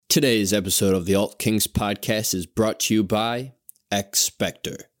Today's episode of the Alt Kings podcast is brought to you by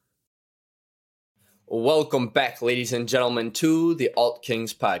Expector. Welcome back, ladies and gentlemen, to the Alt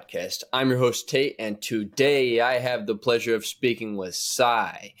Kings podcast. I'm your host, Tate, and today I have the pleasure of speaking with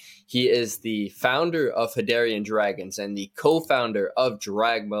Sai. He is the founder of Hedarian Dragons and the co-founder of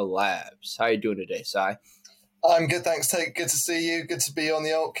Dragma Labs. How are you doing today, Sai? I'm good, thanks, Tate. Good to see you. Good to be on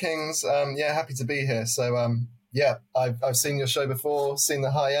the Alt Kings. Happy to be here. So, I've seen your show before, seen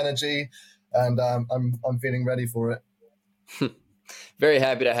the high energy, and I'm feeling ready for it. Very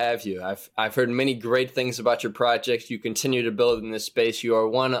happy to have you. I've heard many great things about your project. You continue to build in this space. You are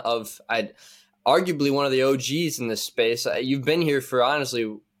arguably one of the OGs in this space. You've been here for,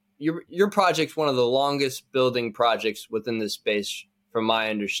 honestly, your project's one of the longest building projects within this space, from my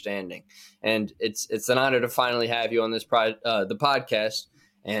understanding. And it's an honor to finally have you on this the podcast.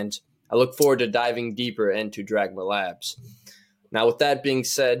 And I look forward to diving deeper into Dragma Labs. Now, with that being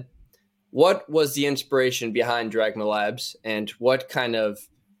said, what was the inspiration behind Dragma Labs and what kind of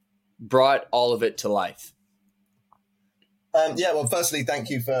brought all of it to life? Firstly, thank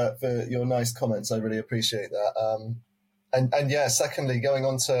you for your nice comments. I really appreciate that. Secondly, going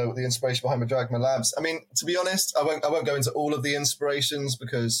on to the inspiration behind the Dragma Labs. I mean, to be honest, I won't go into all of the inspirations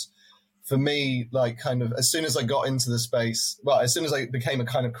because for me, as soon as I got into the space, as soon as I became a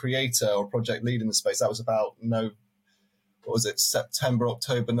kind of creator or project lead in the space, that was about September,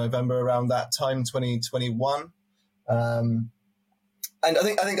 October, November, around that time, 2021. And I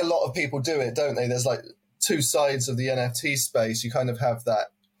think a lot of people do it, don't they? There's like two sides of the NFT space. You kind of have that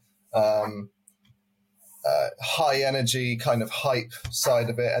high energy kind of hype side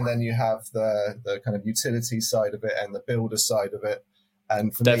of it, and then you have the kind of utility side of it and the builder side of it.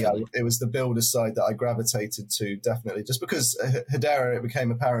 And for me, it was the builder side that I gravitated to, definitely, just because Hedera, it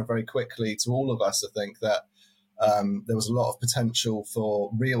became apparent very quickly to all of us, I think, that there was a lot of potential for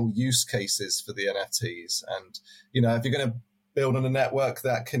real use cases for the NFTs. And, if you're going to build on a network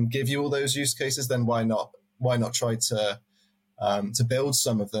that can give you all those use cases, then why not try to build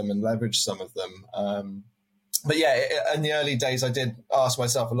some of them and leverage some of them? In the early days, I did ask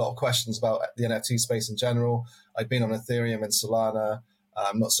myself a lot of questions about the NFT space in general. I'd been on Ethereum and Solana,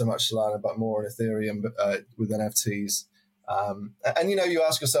 not so much Solana, but more on Ethereum with NFTs. You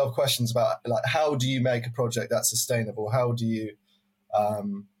ask yourself questions about, like, how do you make a project that's sustainable? How do you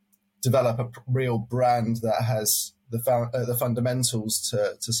develop a real brand that has the fundamentals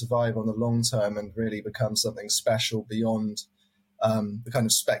to survive on the long term and really become something special beyond the kind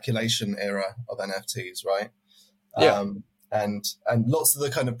of speculation era of NFTs, right? Yeah. And lots of the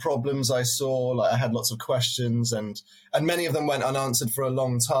kind of problems I saw, I had lots of questions, and many of them went unanswered for a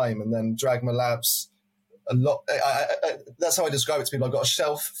long time. And then Dragma Labs, that's how I describe it to people. I've got a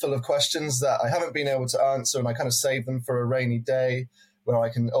shelf full of questions that I haven't been able to answer, and I kind of save them for a rainy day where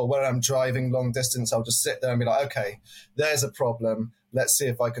when I'm driving long distance, I'll just sit there and be like, okay, there's a problem. Let's see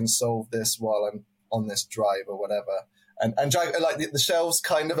if I can solve this while I'm on this drive or whatever. And the shelves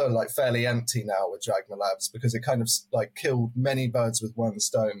kind of are fairly empty now with Dragma Labs because it kind of killed many birds with one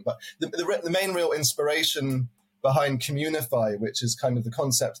stone. But the main real inspiration behind Communifi, which is kind of the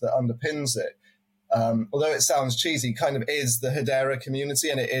concept that underpins it, although it sounds cheesy, kind of is the Hedera community,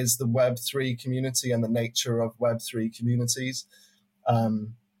 and it is the Web3 community and the nature of Web3 communities.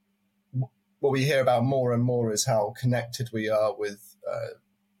 What we hear about more and more is how connected we are with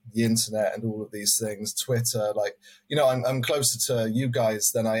the internet and all of these things, Twitter. I'm closer to you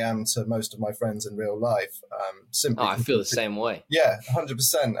guys than I am to most of my friends in real life. I feel the same way. Yeah,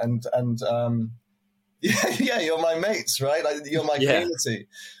 100%. And you're my mates, right? You're my community.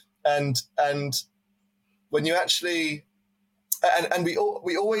 And when you actually, and we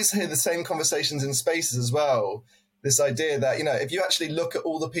always hear the same conversations in spaces as well. This idea that, if you actually look at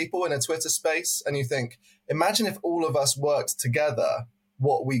all the people in a Twitter space and you think, imagine if all of us worked together,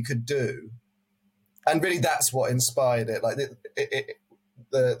 what we could do. And really that's what inspired it.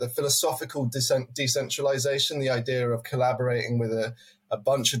 The philosophical decentralization, the idea of collaborating with a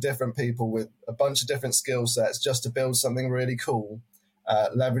bunch of different people with a bunch of different skill sets just to build something really cool,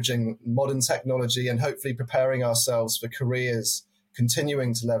 leveraging modern technology and hopefully preparing ourselves for careers,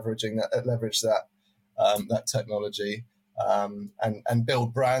 continuing to leverage that technology, and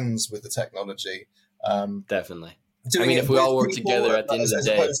build brands with the technology. Definitely. If we all work together at the end of the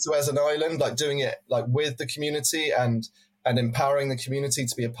day, as opposed to as an island, doing it with the community and empowering the community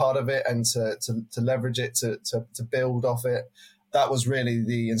to be a part of it and to leverage it, to build off it. That was really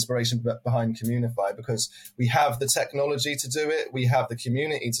the inspiration behind Communifi, because we have the technology to do it, we have the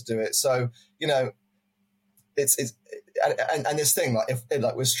community to do it. So, it's and this thing, like, if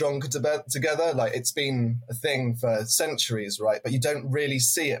like we're stronger together, like, it's been a thing for centuries, right? But you don't really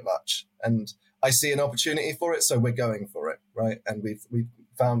see it much, and I see an opportunity for it, so we're going for it, right? And we've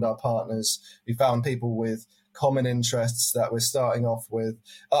found our partners, we found people with common interests that we're starting off with.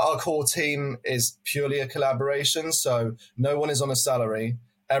 Our core team is purely a collaboration, so no one is on a salary.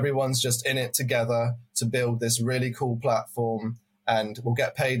 Everyone's just in it together to build this really cool platform, and we'll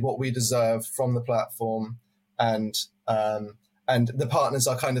get paid what we deserve from the platform. And the partners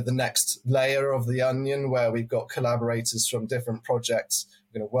are kind of the next layer of the onion, where we've got collaborators from different projects.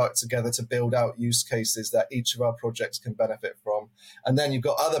 We're going to work together to build out use cases that each of our projects can benefit from. And then you've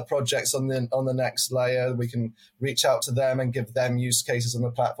got other projects on the next layer. We can reach out to them and give them use cases on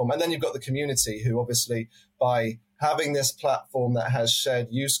the platform. And then you've got the community, who obviously, by having this platform that has shared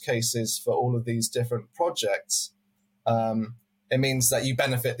use cases for all of these different projects, it means that you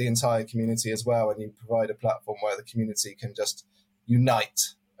benefit the entire community as well, and you provide a platform where the community can just unite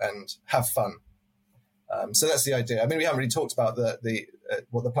and have fun. So that's the idea. I mean, we haven't really talked about the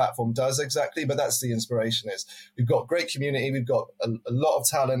what the platform does exactly, but that's the inspiration. Is we've got great community, we've got a lot of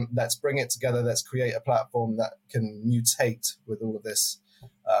talent. Let's bring it together. Let's create a platform that can mutate with all of this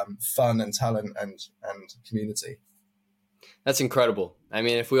fun and talent and community. That's incredible. I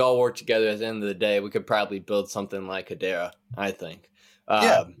mean, if we all work together at the end of the day, we could probably build something like HBAR, I think.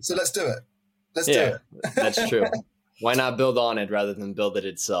 So let's do it. Let's do it. That's true. Why not build on it rather than build it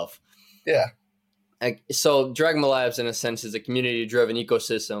itself? Yeah. So Dragma Labs, in a sense, is a community-driven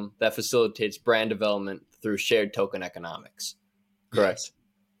ecosystem that facilitates brand development through shared token economics. Correct?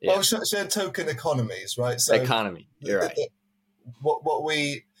 Yes. Well, shared token economies, right? So economy, you're right.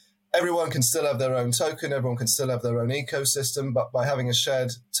 Everyone can still have their own token, everyone can still have their own ecosystem, but by having a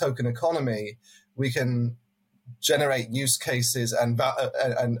shared token economy, we can generate use cases and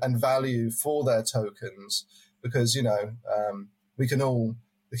value for their tokens, because,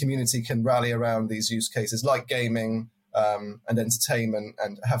 the community can rally around these use cases like gaming and entertainment,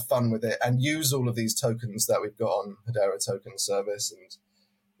 and have fun with it, and use all of these tokens that we've got on Hedera Token Service. And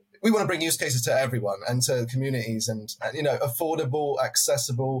we want to bring use cases to everyone and to communities, and affordable,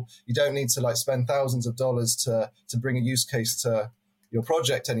 accessible. You don't need to spend thousands of dollars to bring a use case to your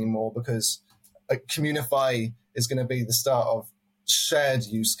project anymore, because Communifi is going to be the start of shared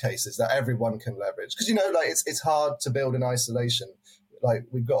use cases that everyone can leverage. Because it's hard to build in isolation.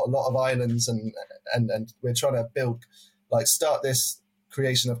 We've got a lot of islands, and we're trying to start this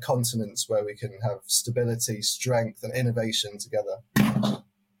creation of continents where we can have stability, strength, and innovation together.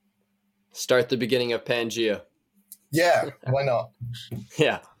 Start the beginning of Pangea. Yeah, why not?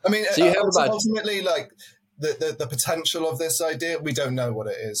 Yeah. I mean, so you have ultimately, the potential of this idea, we don't know what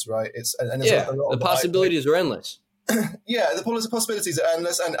it is, right? The possibilities are endless. Yeah, the possibilities are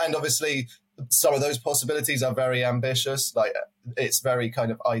endless, and obviously some of those possibilities are very ambitious. It's very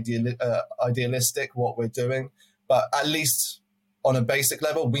kind of idealistic what we're doing, but at least on a basic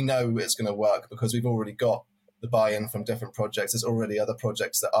level, we know it's going to work, because we've already got the buy-in from different projects. There's already other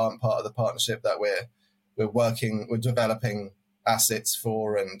projects that aren't part of the partnership that we're developing assets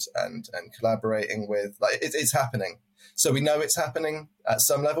for and collaborating with. It's happening. So we know it's happening at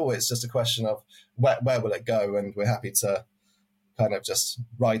some level. It's just a question of where will it go, and we're happy to kind of just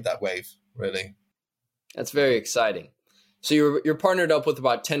ride that wave, really. That's very exciting. So you're partnered up with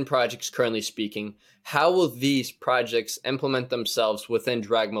about 10 projects currently speaking. How will these projects implement themselves within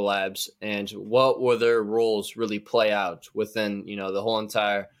Dragma Labs, and what will their roles really play out within, the whole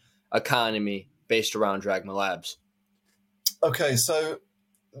entire economy based around Dragma Labs? Okay, so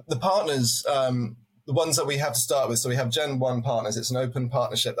the partners, the ones that we have to start with, so we have Gen 1 partners. It's an open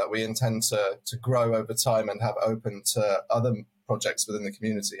partnership that we intend to grow over time and have open to other projects within the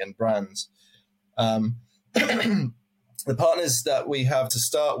community and brands. The partners that we have to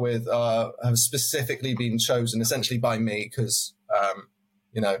start with have specifically been chosen essentially by me, because,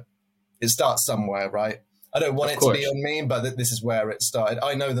 it starts somewhere, right? I don't want it to be on me, but this is where it started.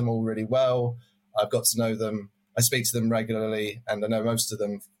 I know them all really well. I've got to know them. I speak to them regularly, and I know most of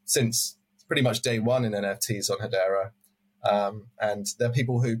them since pretty much day one in NFTs on Hedera. And they're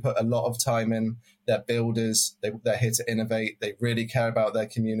people who put a lot of time in. They're builders. They're here to innovate. They really care about their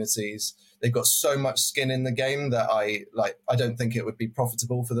communities. They've got so much skin in the game that I don't think it would be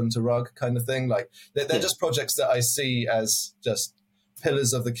profitable for them to rug, kind of thing. They're just projects that I see as just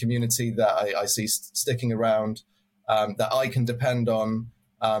pillars of the community that I see sticking around, that I can depend on,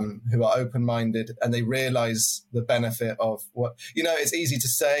 who are open-minded, and they realize the benefit of what, it's easy to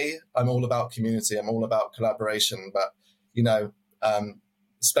say, I'm all about community, I'm all about collaboration, but,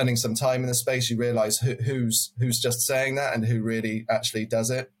 spending some time in the space, you realize who's just saying that and who really actually does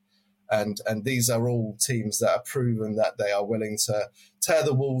it. And these are all teams that are proven that they are willing to tear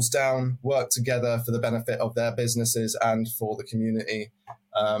the walls down, work together for the benefit of their businesses and for the community.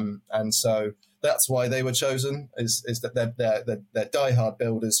 And so that's why they were chosen, is that they're diehard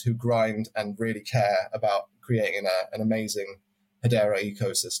builders who grind and really care about creating an amazing Hedera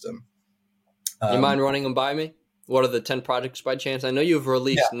ecosystem. You mind running them by me? What are the 10 projects by chance? I know you've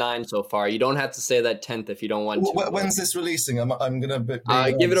released 9 so far. You don't have to say that 10th if you don't want to. When's this releasing? I'm going to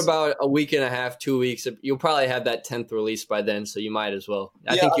give it about a week and a half, 2 weeks. You'll probably have that 10th released by then, so you might as well.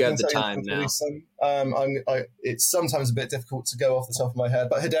 I think you have the time now. It's sometimes a bit difficult to go off the top of my head,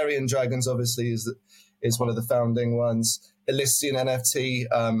 but Hedera Dragons obviously is one of the founding ones. Elysian NFT,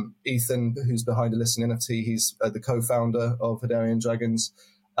 Ethan, who's behind Elysian NFT, he's the co-founder of Hedera Dragons.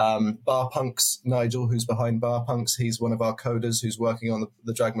 Bar Punks, Nigel, who's behind Bar Punks, he's one of our coders who's working on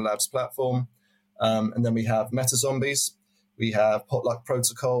the Dragma Labs platform. And then we have Meta Zombies, we have Potluck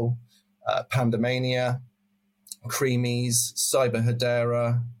Protocol, Pandemania, Creamies, Cyber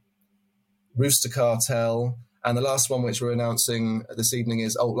Hedera, Rooster Cartel, and the last one which we're announcing this evening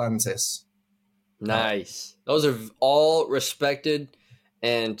is Atlantis. Nice. Those are all respected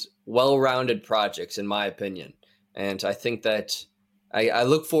and well-rounded projects, in my opinion. And I think that I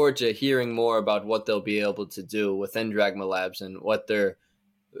look forward to hearing more about what they'll be able to do within Dragma Labs and what their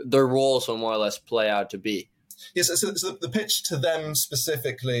roles will more or less play out to be. Yes, so the pitch to them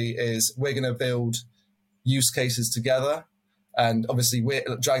specifically is we're going to build use cases together. And obviously,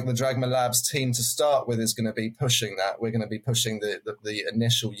 the Dragma Labs team to start with is going to be pushing that. We're going to be pushing the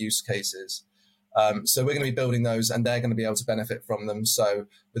initial use cases. So we're going to be building those, and they're going to be able to benefit from them. So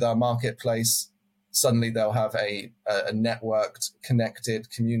with our marketplace, suddenly they'll have a networked, connected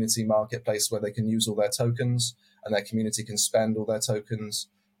community marketplace where they can use all their tokens, and their community can spend all their tokens,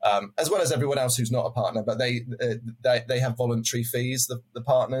 as well as everyone else who's not a partner. But they have voluntary fees, the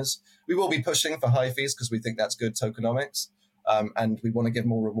partners. We will be pushing for high fees because we think that's good tokenomics. And we want to give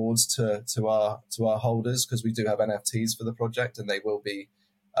more rewards to our holders because we do have NFTs for the project, and they will be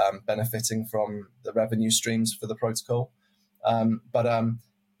benefiting from the revenue streams for the protocol.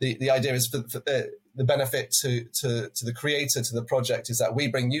 The idea is for the benefit to the creator, to the project, is that we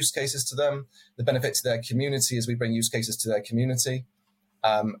bring use cases to them. The benefit to their community is we bring use cases to their community.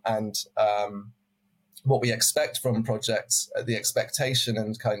 What we expect from projects, the expectation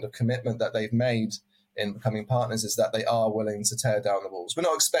and kind of commitment that they've made in becoming partners is that they are willing to tear down the walls. We're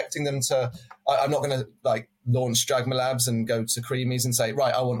not expecting them to. I'm not going to launch Dragma Labs and go to Creamies and say,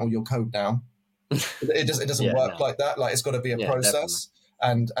 right, I want all your code now. It doesn't work like that. It's got to be a process,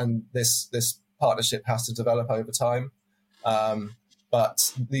 and this partnership has to develop over time.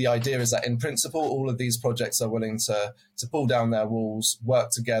 But the idea is that in principle, all of these projects are willing to pull down their walls,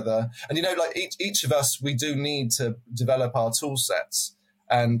 work together. And, each of us, we do need to develop our tool sets.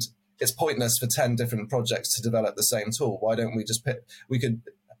 And it's pointless for 10 different projects to develop the same tool. Why don't we just we could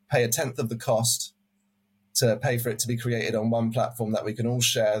pay 1/10 of the cost to pay for it to be created on one platform that we can all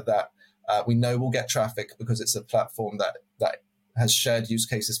share, that we know will get traffic because it's a platform that has shared use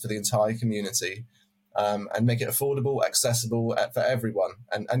cases for the entire community. And make it affordable, accessible for everyone,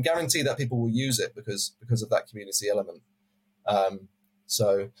 and guarantee that people will use it because of that community element.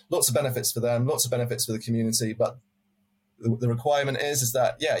 So lots of benefits for them, lots of benefits for the community, but the requirement is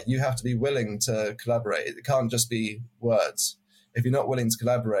that, you have to be willing to collaborate. It can't just be words. If you're not willing to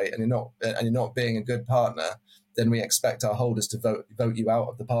collaborate and you're not being a good partner, then we expect our holders to vote you out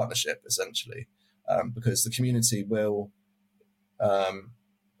of the partnership, essentially, because the community will.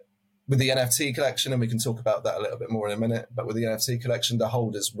 With the NFT collection, and we can talk about that a little bit more in a minute, but with the NFT collection, the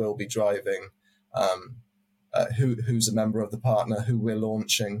holders will be driving who's a member of the partner, who we're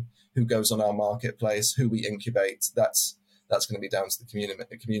launching, who goes on our marketplace, who we incubate. That's going to be down to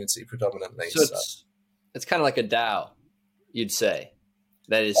the community predominantly. So it's kind of like a DAO, you'd say.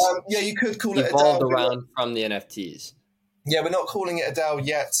 That is, you could call it a DAO. Evolved around from the NFTs. Yeah, we're not calling it a DAO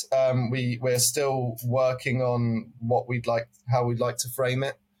yet. We're still working on how we'd like to frame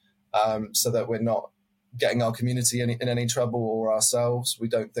it. So that we're not getting our community in any trouble or ourselves. We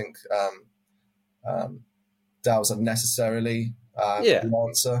don't think DAOs are necessarily the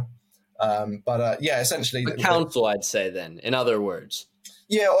answer. Essentially... A council, I'd say then, in other words.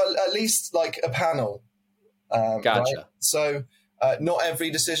 Yeah, or at least like a panel. Gotcha. Right? So not every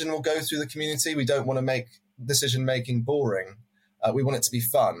decision will go through the community. We don't want to make decision-making boring. We want it to be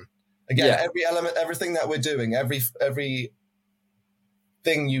fun. Again, every element, everything that we're doing, every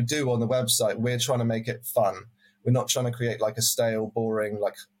thing you do on the website, we're trying to make it fun. We're not trying to create like a stale, boring,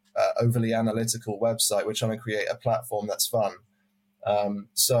 overly analytical website. We're trying to create a platform that's fun.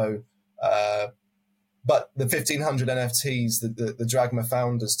 but the 1,500 NFTs, the Dragma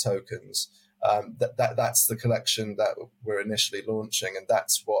founders tokens, that's the collection that we're initially launching, and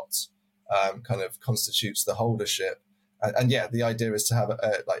that's what kind of constitutes the holdership. And yeah, the idea is to have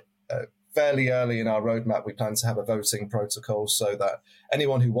fairly early in our roadmap, we plan to have a voting protocol so that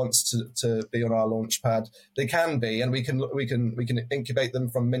anyone who wants to be on our launch pad, they can be, and we can incubate them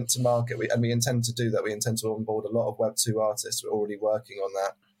from mint to market. We intend to do that. We intend to onboard a lot of Web2 artists. We're already working on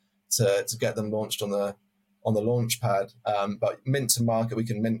that to get them launched on the launch pad. But mint to market, we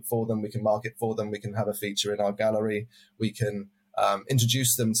can mint for them, we can market for them, we can have a feature in our gallery, we can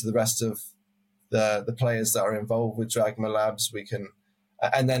introduce them to the rest of the players that are involved with Dragma Labs. We can,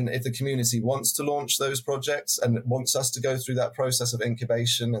 and then if the community wants to launch those projects and wants us to go through that process of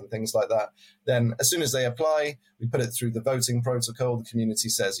incubation and things like that, then as soon as they apply, we put it through the voting protocol. The community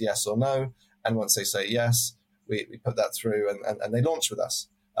says yes or no, and once they say yes, we put that through and they launch with us.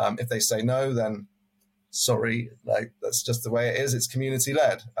 If they say no, then sorry, that's just the way it is. It's community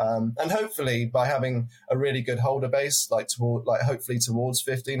led, and hopefully by having a really good holder base, hopefully towards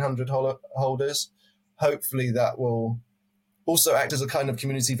 1,500 holders, hopefully that will also act as a kind of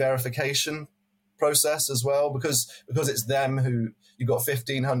community verification process as well, because it's them who, you've got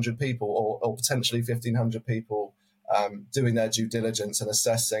 1,500 people or potentially 1,500 people doing their due diligence and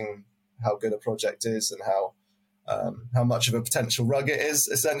assessing how good a project is and how much of a potential rug it is,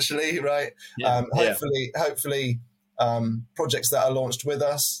 essentially, right? Hopefully, projects that are launched with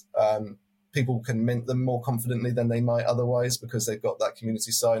us, people can mint them more confidently than they might otherwise because they've got that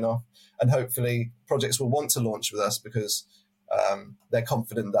community sign-off. And hopefully projects will want to launch with us because they're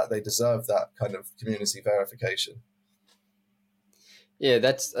confident that they deserve that kind of community verification. Yeah,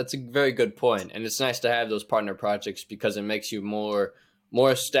 that's a very good point. And it's nice to have those partner projects because it makes you more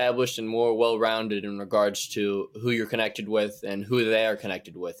established and more well-rounded in regards to who you're connected with and who they are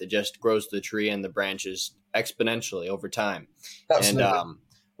connected with. It just grows the tree and the branches exponentially over time. Absolutely. And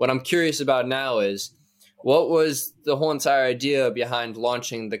what I'm curious about now is, what was the whole entire idea behind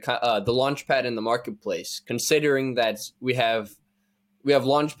launching the Launchpad in the marketplace? Considering that we have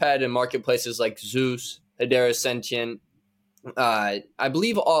Launchpad in marketplaces like Zeus, Hedera Sentient. I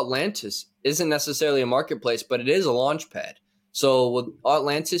believe Atlantis isn't necessarily a marketplace, but it is a Launchpad. So will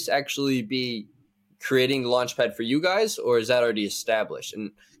Atlantis actually be creating the Launchpad for you guys, or is that already established?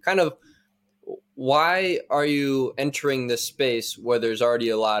 And kind of why are you entering this space where there's already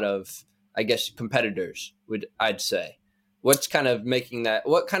a lot of, I guess, competitors, I'd say? What's kind of making that,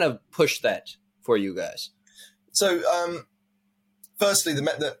 what kind of pushed that for you guys? So, firstly,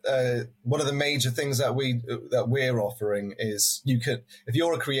 one of the major things that we're offering is if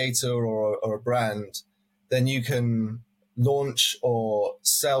you're a creator or a brand, then you can launch or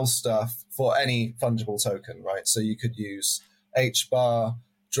sell stuff for any fungible token, right? So you could use HBAR,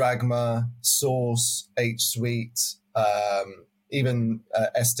 Dragma, Source, HSuite, even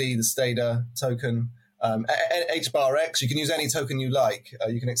SD, the Stata token, HBARX. You can use any token you like.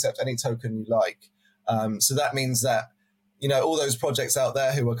 You can accept any token you like. So that means that, all those projects out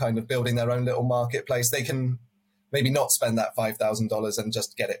there who are kind of building their own little marketplace, they can maybe not spend that $5,000 and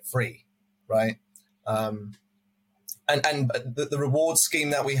just get it free, right? And the reward scheme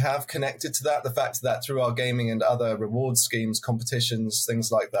that we have connected to that, the fact that through our gaming and other reward schemes, competitions, things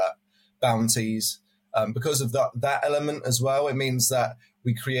like that, bounties, because of that element as well, it means that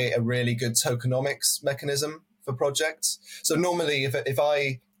we create a really good tokenomics mechanism for projects. So normally, if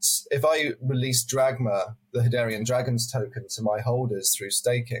I release Dragma, the Hederian Dragons token, to my holders through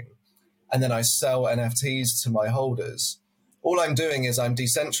staking, and then I sell NFTs to my holders, all I'm doing is I'm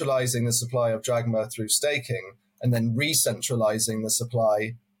decentralizing the supply of Dragma through staking and then re-centralizing the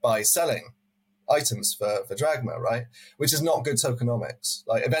supply by selling items for Dragma, right? Which is not good tokenomics.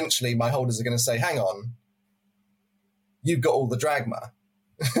 Like, eventually my holders are going to say, hang on, you've got all the Dragma.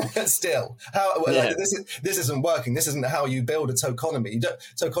 Still, this isn't working. This isn't how you build a tokenomy.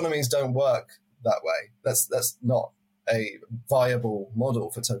 Tokenomies don't work that way. That's not a viable model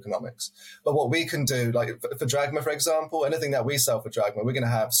for tokenomics. But what we can do, like for Dragma, for example, anything that we sell for Dragma, we're going to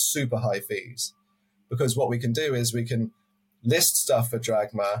have super high fees, because what we can do is we can list stuff for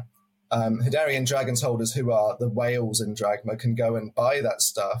Dragma. Hederian Dragons holders, who are the whales in Dragma, can go and buy that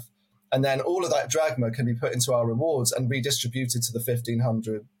stuff. And then all of that Dragma can be put into our rewards and redistributed to the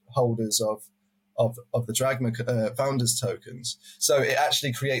 1,500 holders of the Dragma founders tokens. So it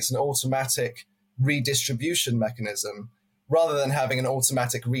actually creates an automatic redistribution mechanism rather than having an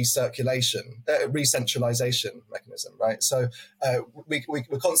automatic recentralization mechanism, right? So we're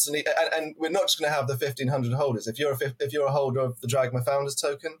constantly, and we're not just going to have the 1,500 holders. If you're a holder of the Dragma founders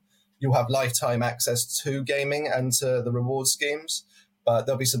token, you'll have lifetime access to gaming and to the reward schemes. but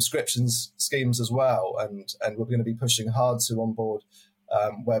there'll be subscriptions schemes as well. And we're going to be pushing hard to onboard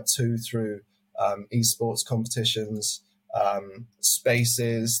Web2 through esports competitions,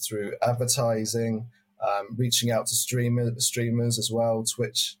 spaces, through advertising, reaching out to streamers as well,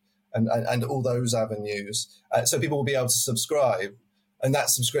 Twitch, and all those avenues. So people will be able to subscribe, and that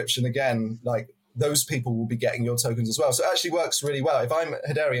subscription, again, like those people will be getting your tokens as well. So it actually works really well. If I'm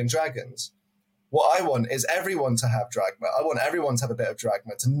Hedarian Dragons, what I want is everyone to have Dragma. I want everyone to have a bit of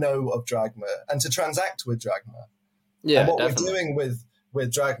Dragma, to know of Dragma, and to transact with Dragma. Yeah, and what definitely. we're doing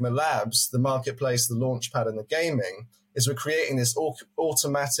with Dragma Labs, the marketplace, the launchpad, and the gaming, is we're creating this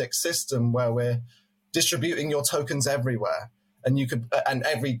automatic system where we're distributing your tokens everywhere. And and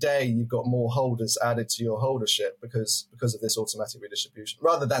every day you've got more holders added to your holdership because of this automatic redistribution,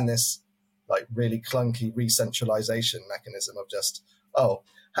 rather than this like really clunky re-centralization mechanism of just,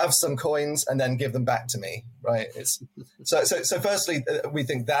 have some coins and then give them back to me, right? It's so firstly, we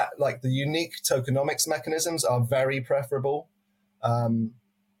think that like the unique tokenomics mechanisms are very preferable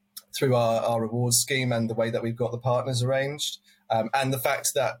through our rewards scheme and the way that we've got the partners arranged. And the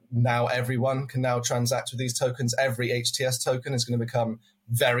fact that now everyone can now transact with these tokens. Every HTS token is going to become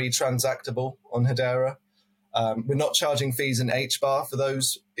very transactable on Hedera. We're not charging fees in HBAR for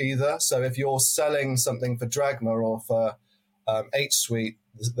those either. So if you're selling something for Dragma or for H Suite,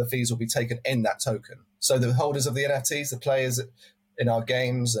 the fees will be taken in that token. So the holders of the NFTs, the players in our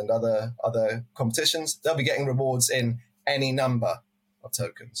games and other competitions, they'll be getting rewards in any number of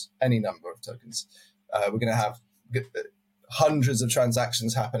tokens. We're going to have hundreds of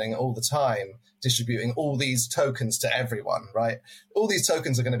transactions happening all the time, distributing all these tokens to everyone, right? All these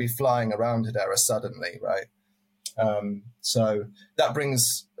tokens are going to be flying around Hedera suddenly, right? So that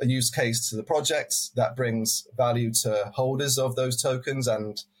brings a use case to the projects, that brings value to holders of those tokens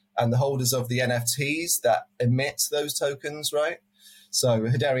and the holders of the NFTs that emit those tokens, right? So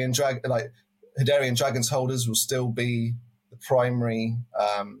Hedarian Dragons holders will still be the primary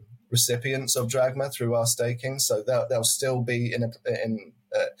recipients of Dragma through our staking. So they'll still be in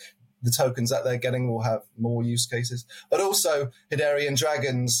the tokens that they're getting will have more use cases. But also Hedarian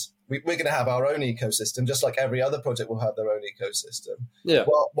Dragons, we're going to have our own ecosystem, just like every other project will have their own ecosystem. Yeah.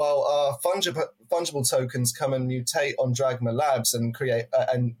 While our fungible tokens come and mutate on Dragma Labs and create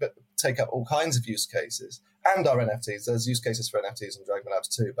and take up all kinds of use cases, and our NFTs. There's use cases for NFTs in Dragma Labs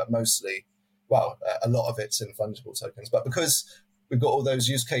too, but mostly, a lot of it's in fungible tokens. But because we've got all those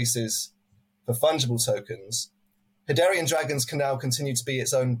use cases for fungible tokens, Hedarian Dragons can now continue to be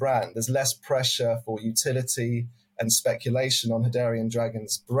its own brand. There's less pressure for utility and speculation on Hedarian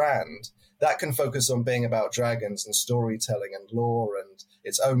Dragons' brand. That can focus on being about dragons and storytelling and lore and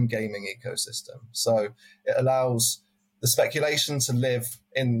its own gaming ecosystem. So it allows the speculation to live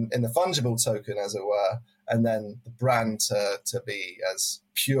in the fungible token, as it were, and then the brand to be as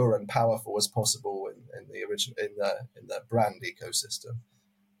pure and powerful as possible in the brand ecosystem.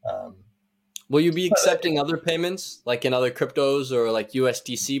 Will you be accepting other payments, like in other cryptos or like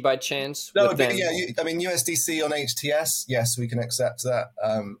USDC by chance? No, USDC on HTS, yes, we can accept that.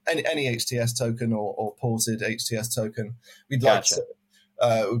 Any HTS token or ported HTS token. We'd like to.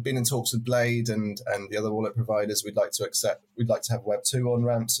 We've been in talks with Blade and the other wallet providers. We'd like to have Web2 on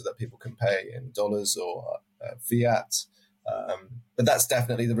ramps so that people can pay in dollars or fiat. But that's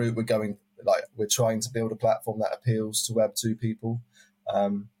definitely the route we're going. Like, we're trying to build a platform that appeals to Web2 people.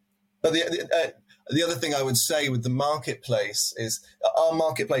 But the other thing I would say with the marketplace is our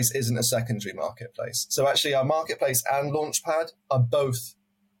marketplace isn't a secondary marketplace. So actually our marketplace and Launchpad are both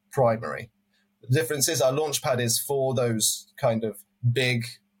primary. The difference is our Launchpad is for those kind of big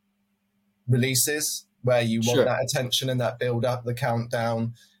releases where you want that attention and that build up, the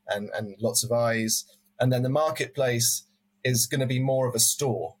countdown and lots of eyes. And then the marketplace is going to be more of a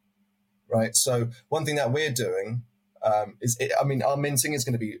store, right? So one thing that we're doing our minting is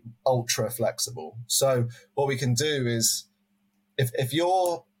going to be ultra flexible. So what we can do is if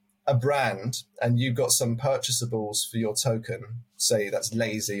you're a brand and you've got some purchasables for your token, say that's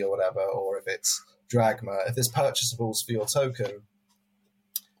Lazy or whatever, or if it's Dragma, if there's purchasables for your token,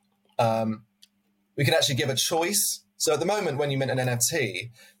 we can actually give a choice. So at the moment, when you mint an NFT,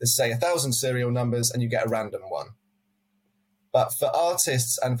 there's say 1,000 serial numbers and you get a random one. But for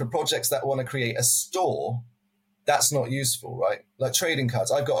artists and for projects that want to create a store, that's not useful, right? Like trading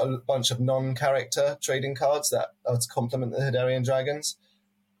cards. I've got a bunch of non-character trading cards that are to complement the Hedarian Dragons.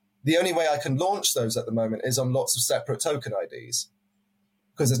 The only way I can launch those at the moment is on lots of separate token IDs,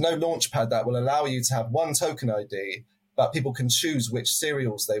 because there's no launchpad that will allow you to have one token ID, but people can choose which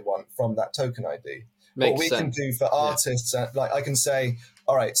serials they want from that token ID. What we can do for artists, like I can say,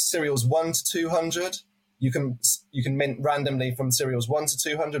 all right, serials 1 to 200, You can mint randomly from serials 1 to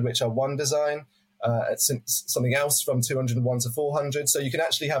 200, which are one design, something else from 201 to 400. So you can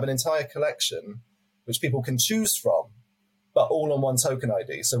actually have an entire collection which people can choose from, but all on one token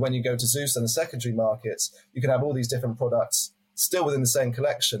ID. So when you go to Zeus and the secondary markets, you can have all these different products still within the same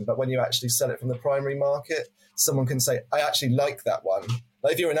collection, but when you actually sell it from the primary market, someone can say, I actually like that one.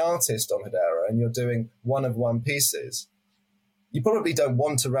 Like if you're an artist on Hedera and you're doing one-of-one pieces, you probably don't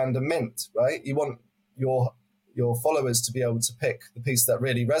want a random mint, right? You want your followers to be able to pick the piece that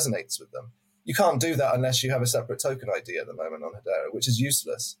really resonates with them. You can't do that unless you have a separate token ID at the moment on Hedera, which is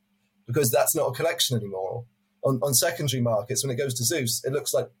useless because that's not a collection anymore. On secondary markets, when it goes to Zeus, it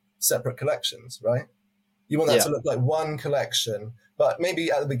looks like separate collections, right? You want that to look like one collection, but maybe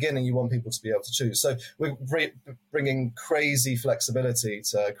at the beginning you want people to be able to choose. So we're bringing crazy flexibility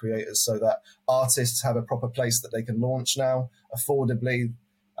to creators so that artists have a proper place that they can launch now affordably.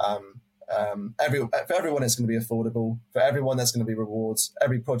 For everyone, it's going to be affordable. For everyone, there's going to be rewards.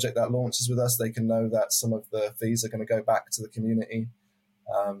 Every project that launches with us, they can know that some of the fees are going to go back to the community.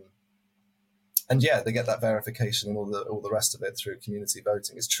 And yeah, they get that verification and all the rest of it through community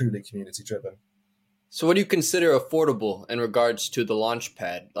voting. It's truly community driven. So what do you consider affordable in regards to the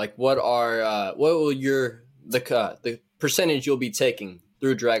Launchpad? Like what will the percentage you'll be taking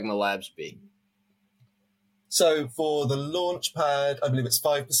through Dragma Labs be? So for the Launchpad, I believe it's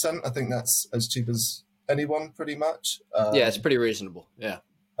 5%. I think that's as cheap as anyone pretty much. Yeah, it's pretty reasonable. Yeah.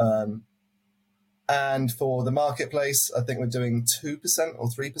 And for the marketplace, I think we're doing 2% or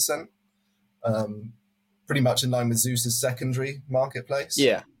 3%. Pretty much in line with Zeus's secondary marketplace.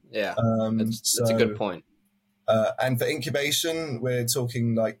 Yeah. That's a good point. And for incubation, we're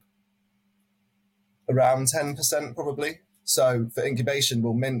talking like around 10% probably. So for incubation,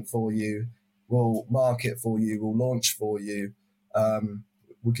 we'll mint for you, we'll market for you, we'll launch for you.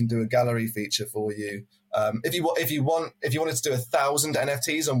 We can do a gallery feature for you. If you wanted to do 1,000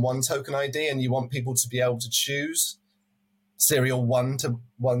 NFTs on one token ID and you want people to be able to choose serial 1 to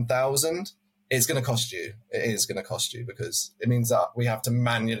 1,000, it's going to cost you. It is going to cost you because it means that we have to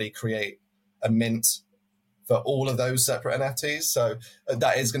manually create a mint for all of those separate NFTs. So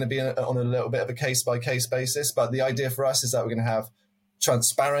that is going to be on a little bit of a case-by-case basis. But the idea for us is that we're going to have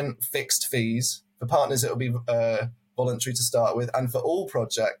transparent fixed fees. For partners, it will be voluntary to start with. And for all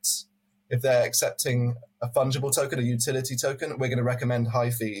projects, if they're accepting a fungible token, a utility token, we're going to recommend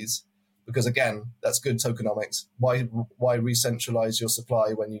high fees. Because again, that's good tokenomics. Why re-centralize your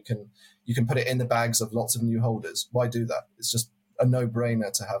supply when you can put it in the bags of lots of new holders? Why do that? It's just a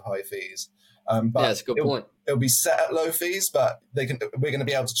no-brainer to have high fees. But that's a good point. It'll be set at low fees, but we're going to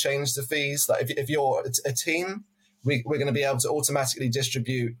be able to change the fees. Like if you're a team, we're going to be able to automatically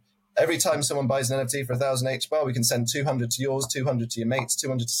distribute. Every time someone buys an NFT for 1,000 HBAR, we can send 200 to yours, 200 to your mates,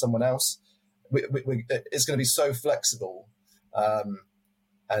 200 to someone else. It's going to be so flexible,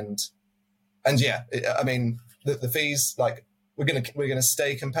 and yeah, I mean the fees, like we're gonna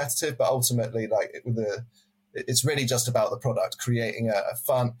stay competitive, but ultimately, like it's really just about the product, creating a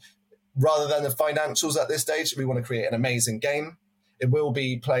fun, rather than the financials at this stage. We want to create an amazing game. It will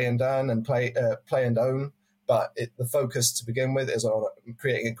be play and earn and play and own, but the focus to begin with is on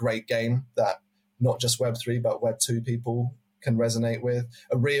creating a great game that not just Web3 but Web2 people can resonate with,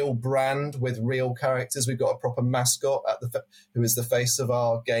 a real brand with real characters. We've got a proper mascot who is the face of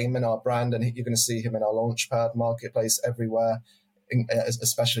our game and our brand, and you're going to see him in our Launchpad marketplace everywhere,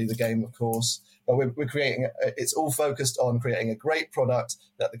 especially the game, of course. But we're creating. It's all focused on creating a great product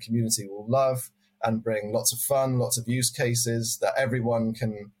that the community will love and bring lots of fun, lots of use cases that everyone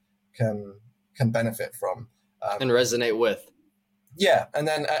can benefit from and resonate with. Yeah, and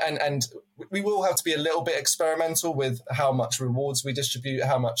then and we will have to be a little bit experimental with how much rewards we distribute,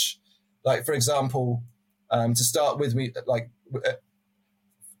 how much, like for example, to start with, for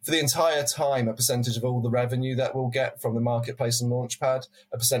the entire time, a percentage of all the revenue that we'll get from the marketplace and Launchpad,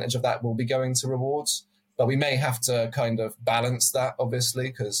 a percentage of that will be going to rewards. But we may have to kind of balance that,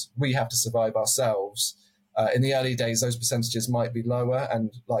 obviously, because we have to survive ourselves. In the early days, those percentages might be lower,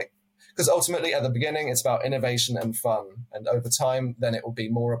 and because ultimately at the beginning, it's about innovation and fun. And over time, then it will be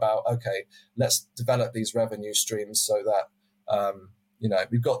more about, okay, let's develop these revenue streams so that,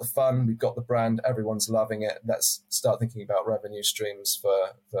 we've got the fun, we've got the brand, everyone's loving it. Let's start thinking about revenue streams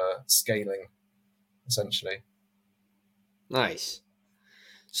for scaling, essentially. Nice.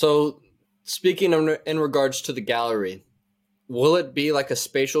 So speaking in regards to the gallery, will it be like a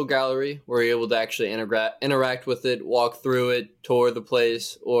spatial gallery where you're able to actually interact with it, walk through it, tour the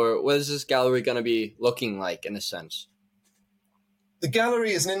place? Or what is this gallery going to be looking like in a sense? The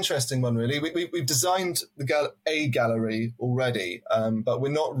gallery is an interesting one, really. We've designed a gallery already, but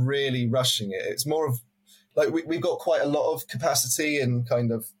we're not really rushing it. It's more of like we've got quite a lot of capacity in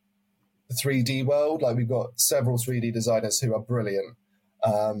kind of the 3D world. Like we've got several 3D designers who are brilliant,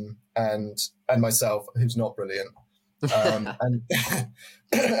 and myself who's not brilliant, and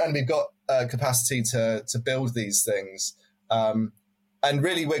and we've got capacity to build these things, and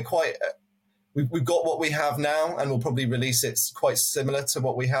really we're quite. We've got what we have now, and we'll probably release it quite similar to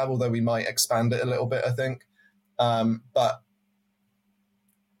what we have, although we might expand it a little bit, I think. But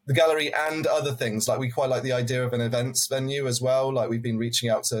the gallery and other things, like we quite like the idea of an events venue as well. Like we've been reaching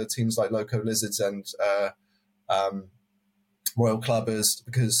out to teams like Loco Lizards and Royal Clubbers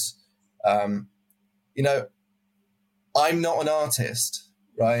because, you know, I'm not an artist,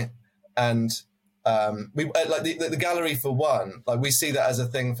 right? And we like the gallery for one, like we see that as a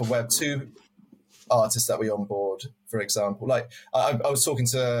thing for Web2 artists that we onboard, for example. Like I was talking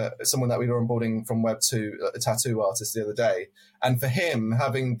to someone that we were onboarding from Web2, a tattoo artist the other day, and for him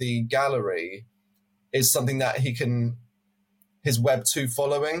having the gallery is something that his Web2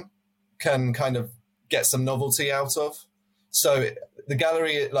 following can kind of get some novelty out of. So the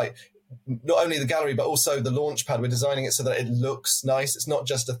gallery, like not only the gallery but also the launchpad, we're designing it so that it looks nice. It's not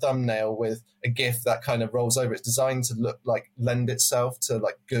just a thumbnail with a GIF that kind of rolls over. It's designed to look like lend itself to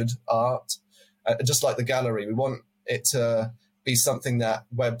like good art. Just like the gallery, we want it to be something that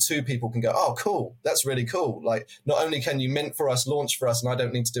Web2 people can go, oh, cool, that's really cool. Like, not only can you mint for us, launch for us, and I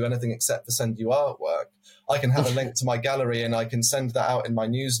don't need to do anything except for send you artwork, I can have a link to my gallery and I can send that out in my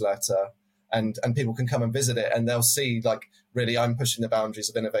newsletter, and people can come and visit it, and they'll see, like, really I'm pushing the boundaries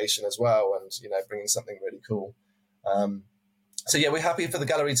of innovation as well, and, you know, bringing something really cool. So, yeah, we're happy for the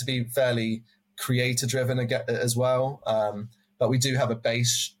gallery to be fairly creator-driven as well, but we do have a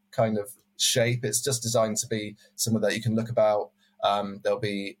base kind of shape. It's just designed to be somewhere that you can look about. There'll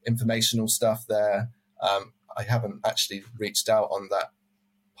be informational stuff there. I haven't actually reached out on that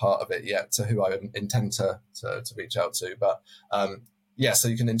part of it yet to who I intend to reach out to, but yeah, so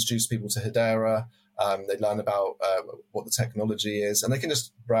you can introduce people to Hedera. They learn about what the technology is, and they can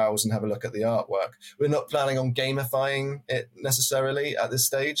just browse and have a look at the artwork. We're not planning on gamifying it necessarily at this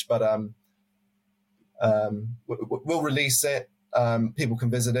stage, but we'll release it. People can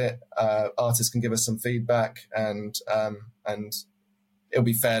visit it. Artists can give us some feedback, and it'll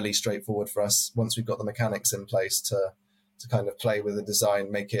be fairly straightforward for us once we've got the mechanics in place to kind of play with the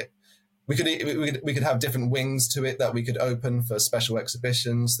design, make it. We could have different wings to it that we could open for special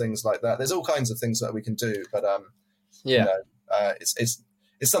exhibitions, things like that. There's all kinds of things that we can do, but yeah, you know, it's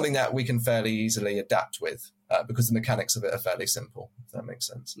something that we can fairly easily adapt with because the mechanics of it are fairly simple. If that makes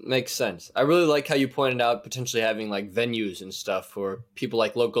sense. Makes sense. I really like how you pointed out potentially having like venues and stuff for people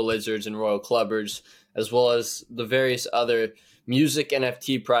like Local Lizards and Royal Clubbers, as well as the various other music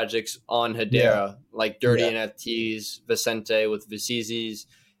NFT projects on Hedera, like Dirty NFTs, Vicente with Vicizis,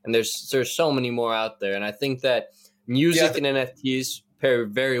 and there's so many more out there. And I think that music and NFTs pair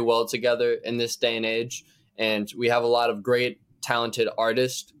very well together in this day and age. And we have a lot of great, talented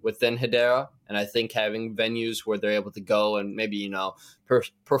artists within Hedera. And I think having venues where they're able to go and maybe, you know,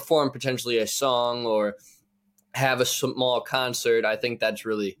 perform potentially a song or have a small concert, I think that's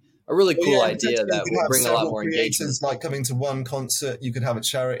really a really cool idea that will bring a lot more engagement. Like coming to one concert, you could have a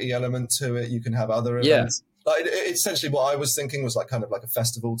charity element to it. You can have other events. Like essentially, what I was thinking was like kind of like a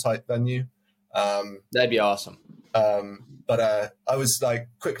festival type venue. That'd be awesome. But I was like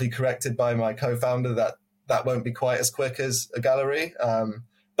quickly corrected by my co-founder that won't be quite as quick as a gallery.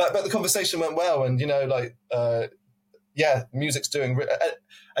 But the conversation went well, and you know, like music's doing,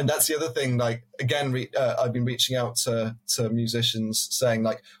 and that's the other thing. Like again, I've been reaching out to musicians saying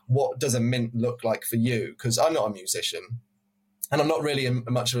like, what does a mint look like for you? Because I'm not a musician, and I'm not really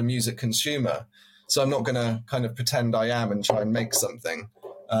much of a music consumer. So I'm not going to kind of pretend I am and try and make something.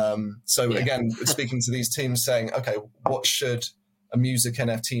 Again, speaking to these teams saying, okay, what should a music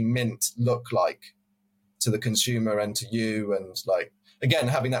NFT mint look like to the consumer and to you? And like, again,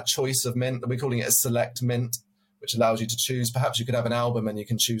 having that choice of mint, we're calling it a select mint, which allows you to choose. Perhaps you could have an album and you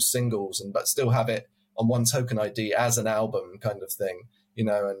can choose singles but still have it on one token ID as an album kind of thing, you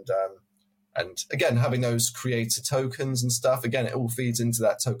know, and again, having those creator tokens and stuff, again, it all feeds into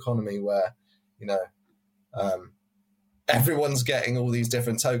that tokenomics where, you know, everyone's getting all these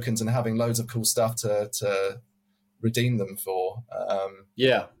different tokens and having loads of cool stuff to redeem them for.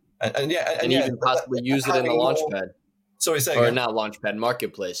 And even possibly use it in a launchpad. Sorry, say again. Or not launchpad,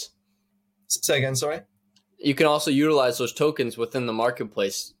 marketplace. Say again, sorry? You can also utilize those tokens within the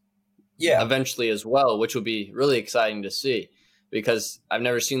marketplace eventually as well, which will be really exciting to see because I've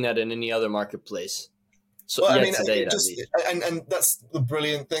never seen that in any other marketplace. So, well, I mean, and that's the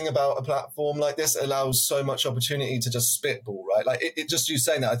brilliant thing about a platform like this. It allows so much opportunity to just spitball, right? Like it just you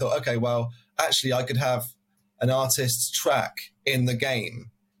saying that, I thought, okay, well, actually, I could have an artist's track in the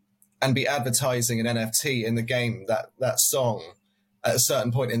game and be advertising an NFT in the game, that song at a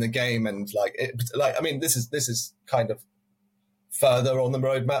certain point in the game. And this is kind of further on the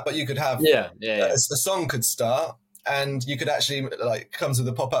roadmap, but you could have the song could start and you could actually comes with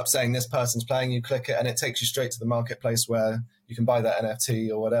a pop-up saying this person's playing, you click it and it takes you straight to the marketplace where you can buy that NFT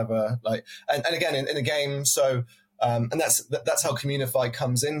or whatever. And again in a game. So and that's how Communifi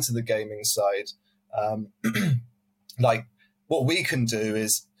comes into the gaming side. What we can do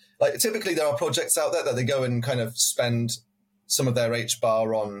is typically there are projects out there that they go and kind of spend some of their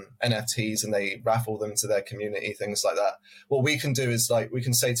HBAR on NFTs and they raffle them to their community, things like that. What we can do is we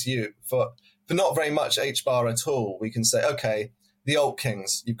can say to you for not very much HBAR at all, we can say, okay, the alt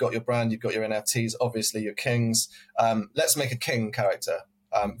kings, you've got your brand, you've got your NFTs, obviously your kings. Let's make a king character.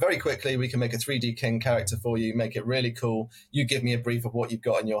 Very quickly, we can make a 3D king character for you, make it really cool. You give me a brief of what you've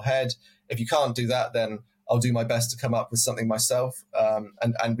got in your head. If you can't do that, then I'll do my best to come up with something myself.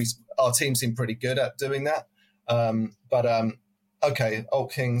 Our team seem pretty good at doing that. Okay,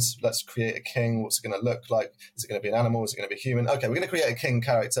 alt kings, let's create a king. What's it going to look like? Is it going to be an animal? Is it going to be human? Okay, we're going to create a king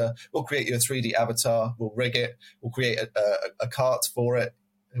character. We'll create you a 3D avatar. We'll rig it. We'll create a cart for it.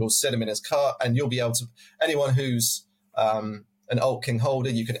 We'll set him in his cart, and you'll be able to, anyone who's an alt king holder,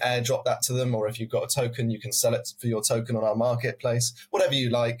 you can airdrop that to them, or if you've got a token, you can sell it for your token on our marketplace, whatever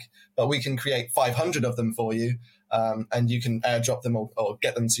you like. But we can create 500 of them for you, and you can airdrop them or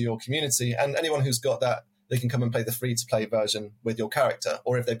get them to your community. And anyone who's got that, they can come and play the free-to-play version with your character.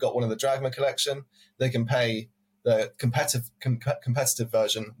 Or if they've got one of the Dragma collection, they can pay the competitive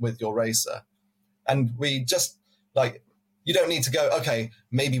version with your racer. And we just, you don't need to go, okay,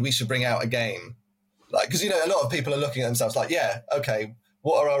 maybe we should bring out a game. Because, a lot of people are looking at themselves okay,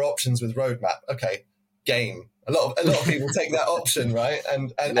 what are our options with roadmap? Okay, game. A lot of people take that option, right?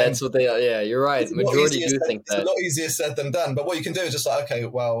 And that's what they are. Yeah, you're right. Majority do think that. It's a lot easier said than done. But what you can do is just okay,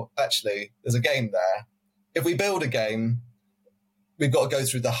 well, actually, there's a game there. If we build a game, we've got to go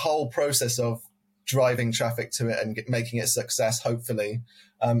through the whole process of driving traffic to it and making it a success, hopefully.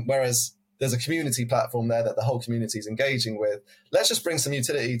 Whereas there's a community platform there that the whole community is engaging with. Let's just bring some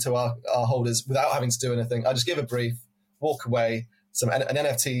utility to our holders without having to do anything. I just give a brief, walk away, an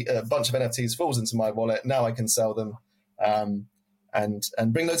NFT, a bunch of NFTs falls into my wallet. Now I can sell them and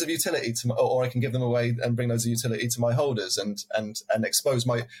bring loads of utility to, or I can give them away and bring loads of utility to my holders and expose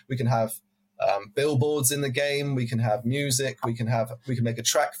we can have billboards in the game. We can have music. We can make a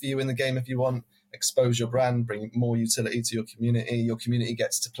track for you in the game if you want. Expose your brand, bring more utility to your community. Your community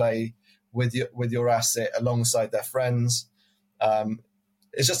gets to play with your asset alongside their friends.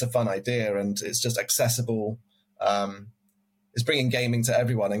 It's just a fun idea, and it's just accessible. It's bringing gaming to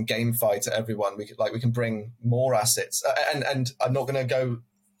everyone and GameFi to everyone. We can bring more assets, and I'm not going to go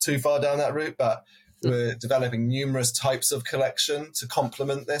too far down that route, but we're developing numerous types of collection to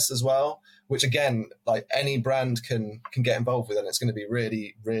complement this as well, which again, any brand can get involved with, and it's going to be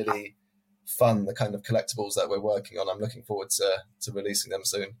really, really fun, the kind of collectibles that we're working on. I'm looking forward to releasing them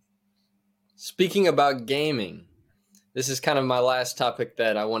soon. Speaking about gaming, this is kind of my last topic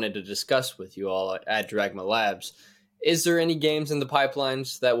that I wanted to discuss with you all at Dragma Labs. Is there any games in the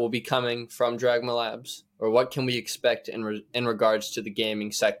pipelines that will be coming from Dragma Labs, or what can we expect in regards to the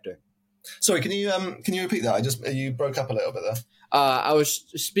gaming sector? Sorry, can you repeat that? You broke up a little bit there. I was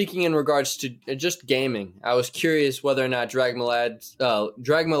speaking in regards to just gaming. I was curious whether or not Dragma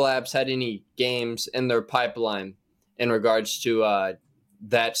Labs had any games in their pipeline in regards to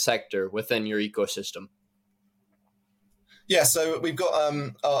that sector within your ecosystem. Yeah, so we've got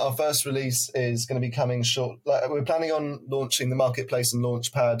our first release is going to be coming short. We're planning on launching the marketplace and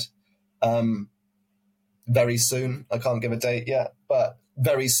launchpad very soon. I can't give a date yet, but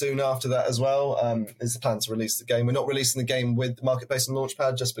very soon after that as well is the plan to release the game. We're not releasing the game with the marketplace and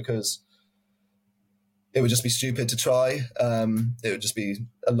launchpad just because it would just be stupid to try. It would just be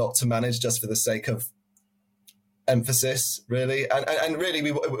a lot to manage just for the sake of emphasis, really. And really,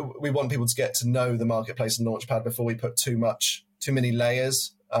 we want people to get to know the marketplace and launchpad before we put too many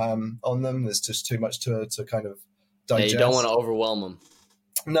layers on them. There's just too much to kind of digest. Yeah, you don't want to overwhelm them.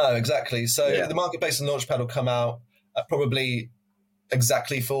 No, exactly. So the marketplace and launchpad will come out probably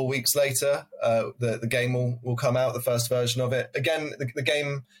exactly 4 weeks later. The game will come out, the first version of it. Again, the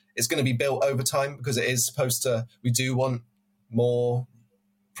game is going to be built over time because it is supposed to. We do want more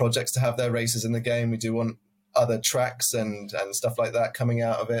projects to have their races in the game. We do want other tracks and stuff like that coming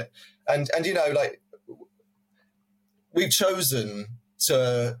out of it. And we've chosen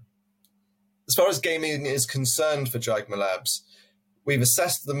to, as far as gaming is concerned for Dragma Labs, we've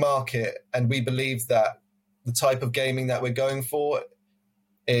assessed the market and we believe that the type of gaming that we're going for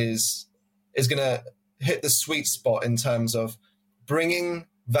is going to hit the sweet spot in terms of bringing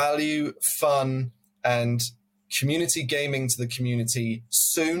value, fun, and community gaming to the community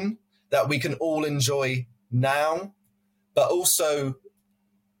soon that we can all enjoy now, but also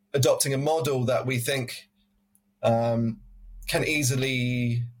adopting a model that we think can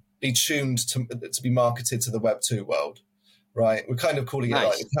easily be tuned to be marketed to the Web 2 world, right? We're kind of calling it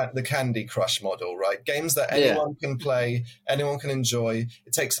like the Candy Crush model, right? Games that anyone can play, anyone can enjoy.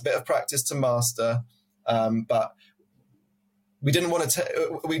 It takes a bit of practice to master, but we didn't want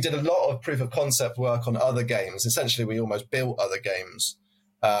to. We did a lot of proof of concept work on other games. Essentially, we almost built other games,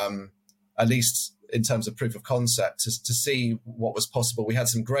 at least in terms of proof of concept, to see what was possible. We had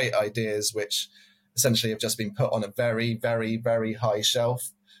some great ideas, which essentially have just been put on a very, very, very high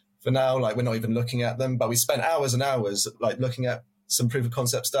shelf for now. Like, we're not even looking at them, but we spent hours and hours like looking at some proof of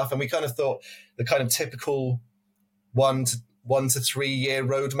concept stuff, and we kind of thought the kind of typical 1 to 3 year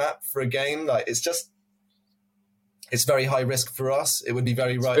roadmap for a game, like it's very high risk for us. It would be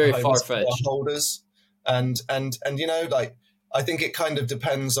very high risk for our holders, and you know, like, I think it kind of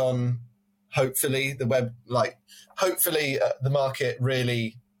depends on hopefully the market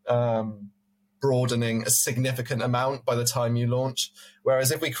really broadening a significant amount by the time you launch.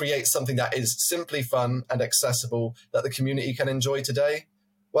 Whereas if we create something that is simply fun and accessible that the community can enjoy today,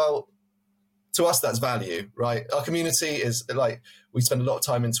 well, to us, that's value, right? Our community is like, we spend a lot of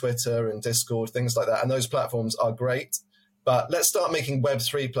time in Twitter and Discord, things like that, and those platforms are great. But let's start making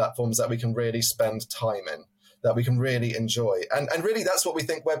Web3 platforms that we can really spend time in, that we can really enjoy. And really, that's what we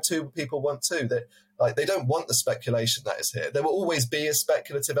think Web2 people want too. That, like, they don't want the speculation that is here. There will always be a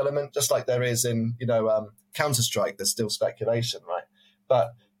speculative element, just like there is in, Counter-Strike. There's still speculation, right?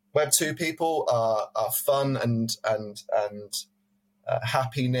 But Web2 people are fun and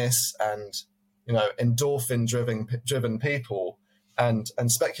happiness and, endorphin driven people, and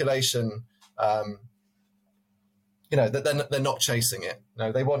speculation. They're not chasing it.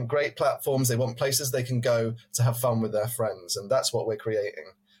 No, they want great platforms. They want places they can go to have fun with their friends, and that's what we're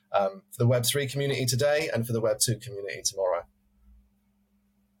creating for the Web3 community today and for the Web2 community tomorrow.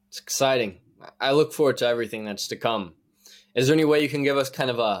 It's exciting. I look forward to everything that's to come. Is there any way you can give us kind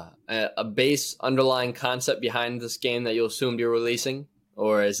of a base underlying concept behind this game that you'll soon be releasing,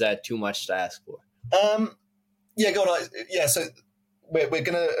 or is that too much to ask for? Yeah, go on. Yeah, so we're going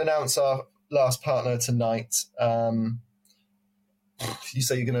to announce our last partner tonight. You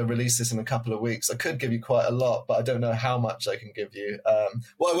say you're going to release this in a couple of weeks. I could give you quite a lot, but I don't know how much I can give you.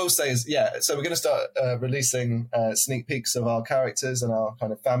 What I will say is, so we're going to start releasing sneak peeks of our characters and our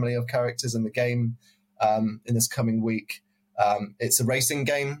kind of family of characters in the game in this coming week. It's a racing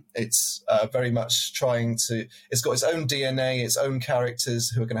game. It's very much it's got its own DNA, its own characters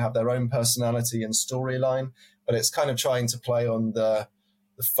who are going to have their own personality and storyline, but it's kind of trying to play on the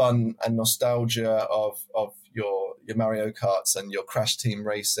fun and nostalgia of your Mario Karts and your Crash Team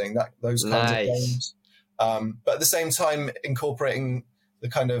Racing, those kinds of games. But at the same time, incorporating the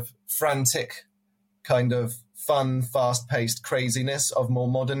kind of frantic, kind of fun, fast-paced craziness of more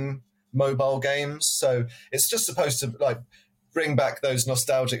modern mobile games. So it's just supposed to bring back those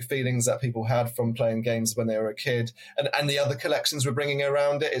nostalgic feelings that people had from playing games when they were a kid, and the other collections we're bringing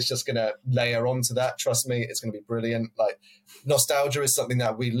around it is just going to layer onto that. Trust me, it's going to be brilliant. Like, nostalgia is something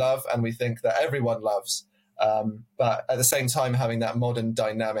that we love and we think that everyone loves, but at the same time, having that modern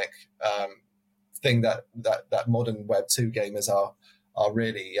dynamic thing that modern Web 2 gamers are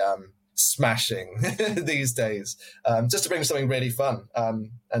really smashing these days, just to bring something really fun,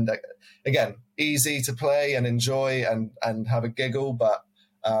 and again, easy to play and enjoy and have a giggle, but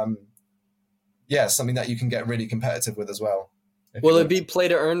something that you can get really competitive with as well. Will it be play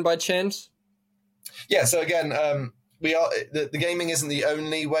to earn by chance? Yeah, so again, the gaming isn't the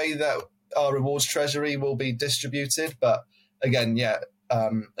only way that our rewards treasury will be distributed, but again,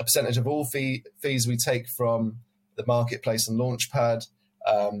 a percentage of all fees we take from the marketplace and Launchpad,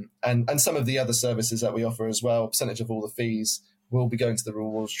 and some of the other services that we offer as well, percentage of all the fees will be going to the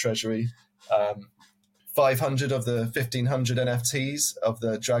rewards treasury. 500 of the 1,500 NFTs of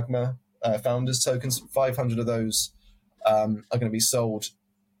the Dragma founders tokens, 500 of those are going to be sold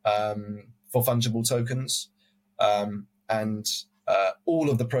for fungible tokens, and all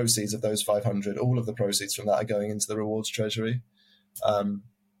of the proceeds of those 500, all of the proceeds from that are going into the rewards treasury.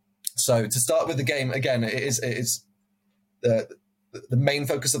 So to start with the game, again, it is the main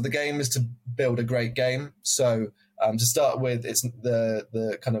focus of the game is to build a great game. So to start with, it's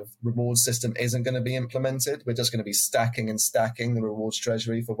the kind of rewards system isn't going to be implemented. We're just going to be stacking the rewards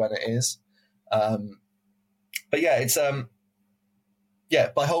treasury for when it is. But it's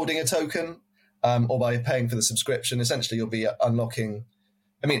by holding a token or by paying for the subscription, essentially you'll be unlocking.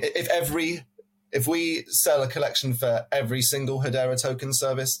 I mean, if every if we sell a collection for every single Hedera token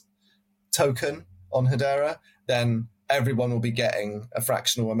service token on Hedera, then everyone will be getting a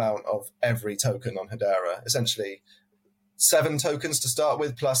fractional amount of every token on Hedera. Essentially, 7 tokens to start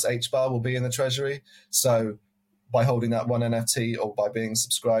with plus HBAR will be in the treasury. So by holding that one NFT or by being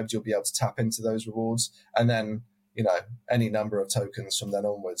subscribed, you'll be able to tap into those rewards. And then, any number of tokens from then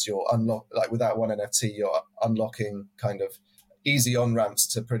onwards, you'll unlock, like with that one NFT, you're unlocking kind of easy on-ramps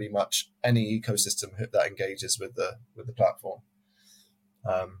to pretty much any ecosystem that engages with the platform.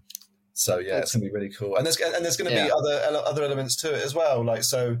 So yeah, it's going to be really cool. And there's going to be other elements to it as well. Like,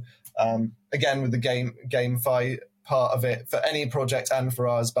 so again, with the GameFi part of it for any project and for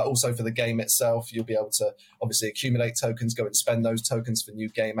ours, but also for the game itself, you'll be able to obviously accumulate tokens, go and spend those tokens for new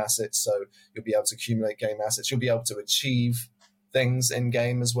game assets. So you'll be able to accumulate game assets. You'll be able to achieve things in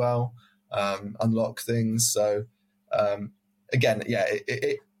game as well, unlock things. So again, yeah,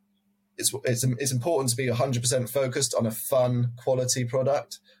 it's important to be 100% focused on a fun quality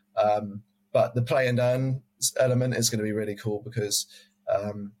product. But the play and earn element is going to be really cool because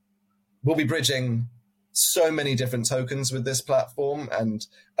we'll be bridging so many different tokens with this platform, and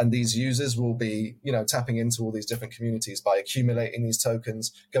these users will be, tapping into all these different communities by accumulating these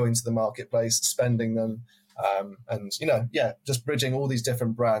tokens, going to the marketplace, spending them, and just bridging all these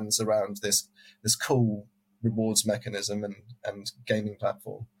different brands around this cool rewards mechanism and gaming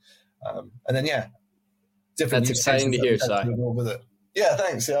platform. And then different. That's exciting to hear, Si. With it. Yeah,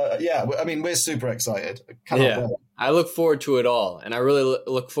 thanks. Yeah, I mean, we're super excited. I look forward to it all, and I really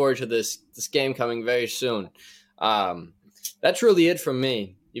look forward to this game coming very soon. That's really it from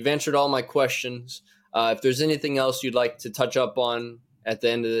me. You've answered all my questions. If there's anything else you'd like to touch up on at the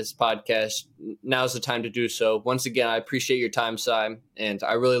end of this podcast, now's the time to do so. Once again, I appreciate your time, Si, and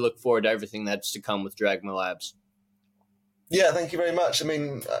I really look forward to everything that's to come with Dragma Labs. Yeah, thank you very much. I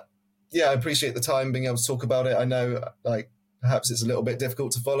mean, I appreciate the time being able to talk about it. I know, perhaps it's a little bit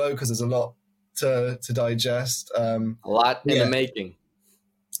difficult to follow because there's a lot to digest. A lot in the making.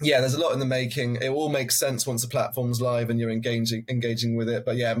 Yeah, there's a lot in the making. It all makes sense once the platform's live and you're engaging with it.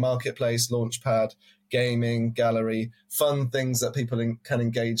 But yeah, marketplace, launchpad, gaming, gallery, fun things that people can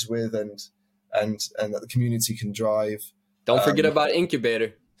engage with and that the community can drive. Don't forget about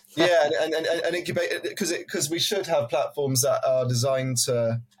Incubator. Yeah, and Incubator, because we should have platforms that are designed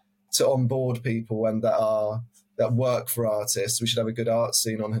to onboard people and that work for artists. We should have a good art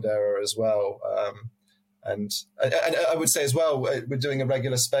scene on Hedera as well. And I would say as well, we're doing a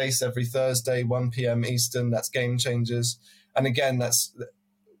regular space every Thursday, 1 p.m. Eastern. That's Game Changers. And again,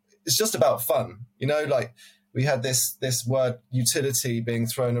 it's just about fun. We had this word utility being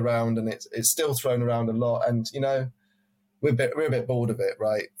thrown around, and it's still thrown around a lot. And, we're a bit bored of it,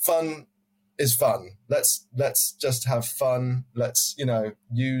 right? Fun is fun. Let's just have fun. Let's,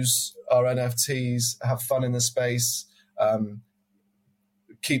 use our NFTs, have fun in the space,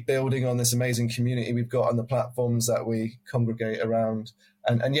 keep building on this amazing community we've got on the platforms that we congregate around.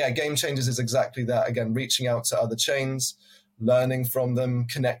 And Game Changers is exactly that. Again, reaching out to other chains, learning from them,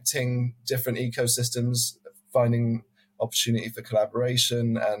 connecting different ecosystems, finding opportunity for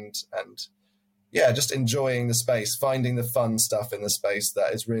collaboration and just enjoying the space, finding the fun stuff in the space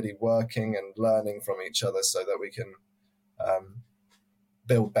that is really working and learning from each other so that we can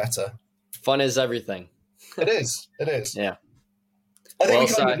build better. Fun is everything. It is. Yeah. I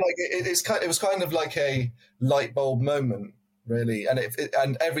think it was kind of like a light bulb moment, really. And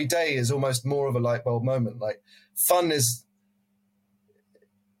and every day is almost more of a light bulb moment. Like fun it's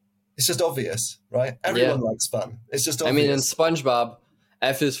just obvious, right? Everyone likes fun. It's just obvious. I mean, in SpongeBob,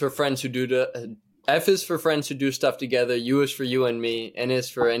 F is for friends who do stuff together. U is for you and me. N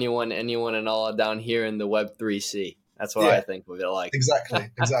is for anyone, and all down here in the Web3C. That's what I think of it like. Exactly.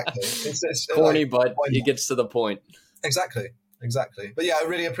 It's corny, but it gets to the point. Exactly. But yeah, I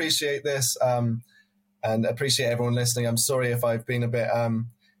really appreciate this and appreciate everyone listening. I'm sorry if I've been a bit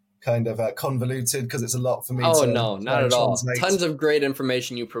convoluted because it's a lot for me. Oh, no, not at all. Tons of great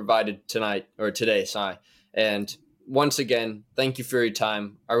information you provided today, Si. And once again, thank you for your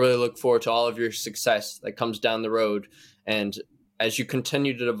time. I really look forward to all of your success that comes down the road. And as you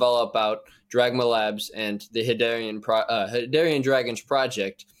continue to develop out Dragma Labs and the Hedarian Dragons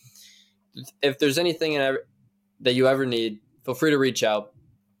project, if there's anything that you ever need, feel free to reach out.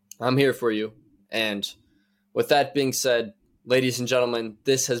 I'm here for you. And with that being said, ladies and gentlemen,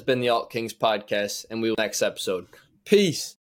 this has been the Alt Kings podcast, and we will next episode. Peace.